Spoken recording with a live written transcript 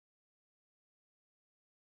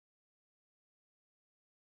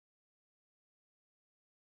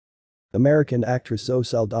American actress Zoe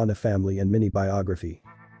Saldana family and mini biography.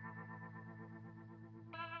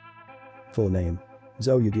 Full name: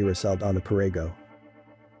 Zoë Yadira Saldaña-Perego.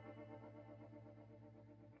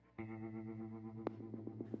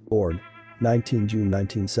 Born 19 June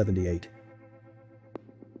 1978.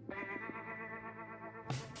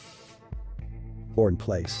 Born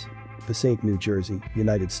place: Passaic, New Jersey,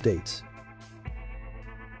 United States.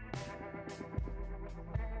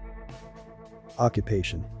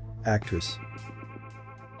 Occupation: actress.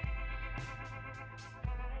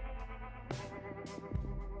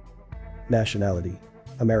 Nationality: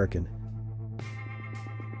 American.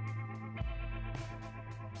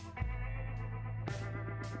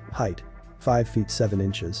 Height: 5 feet 7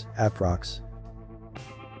 inches, approx.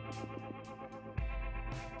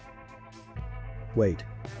 Weight: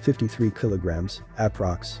 53 kilograms,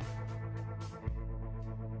 approx.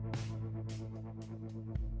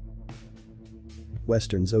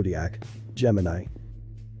 Western zodiac: Gemini.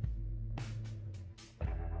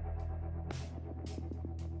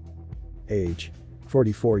 Age: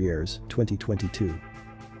 44 years, 2022.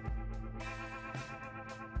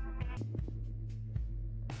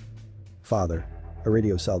 Father: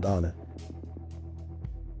 Aridio Saldana.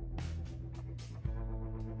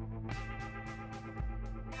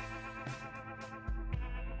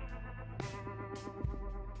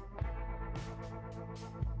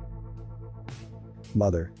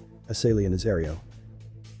 Mother: Asalia, Nazario.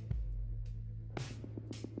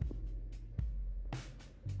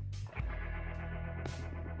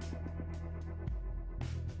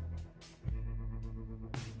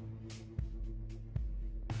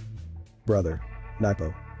 Brother: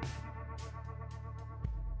 Nipo.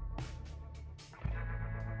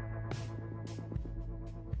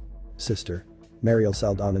 Sister: Mariel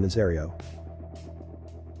Saldana, Nazario.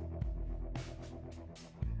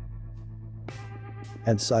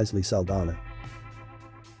 And Cisely Saldana.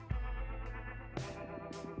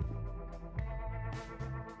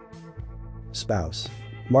 Spouse: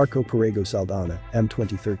 Marco Perego-Saldana, M.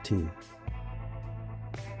 2013.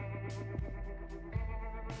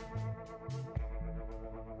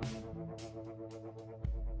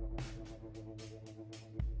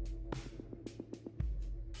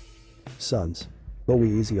 Sons: Bowie,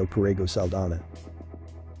 Ezio, Perego-Saldana.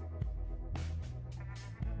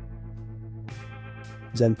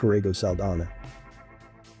 Zen, Perego-Saldana.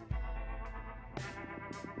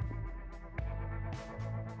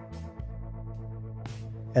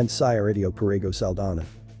 And Aridio, Perego-Saldana.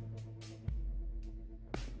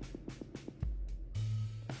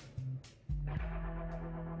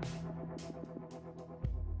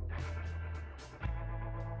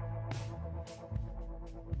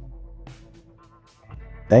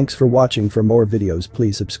 Thanks for watching. For more videos,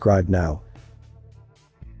 please subscribe now.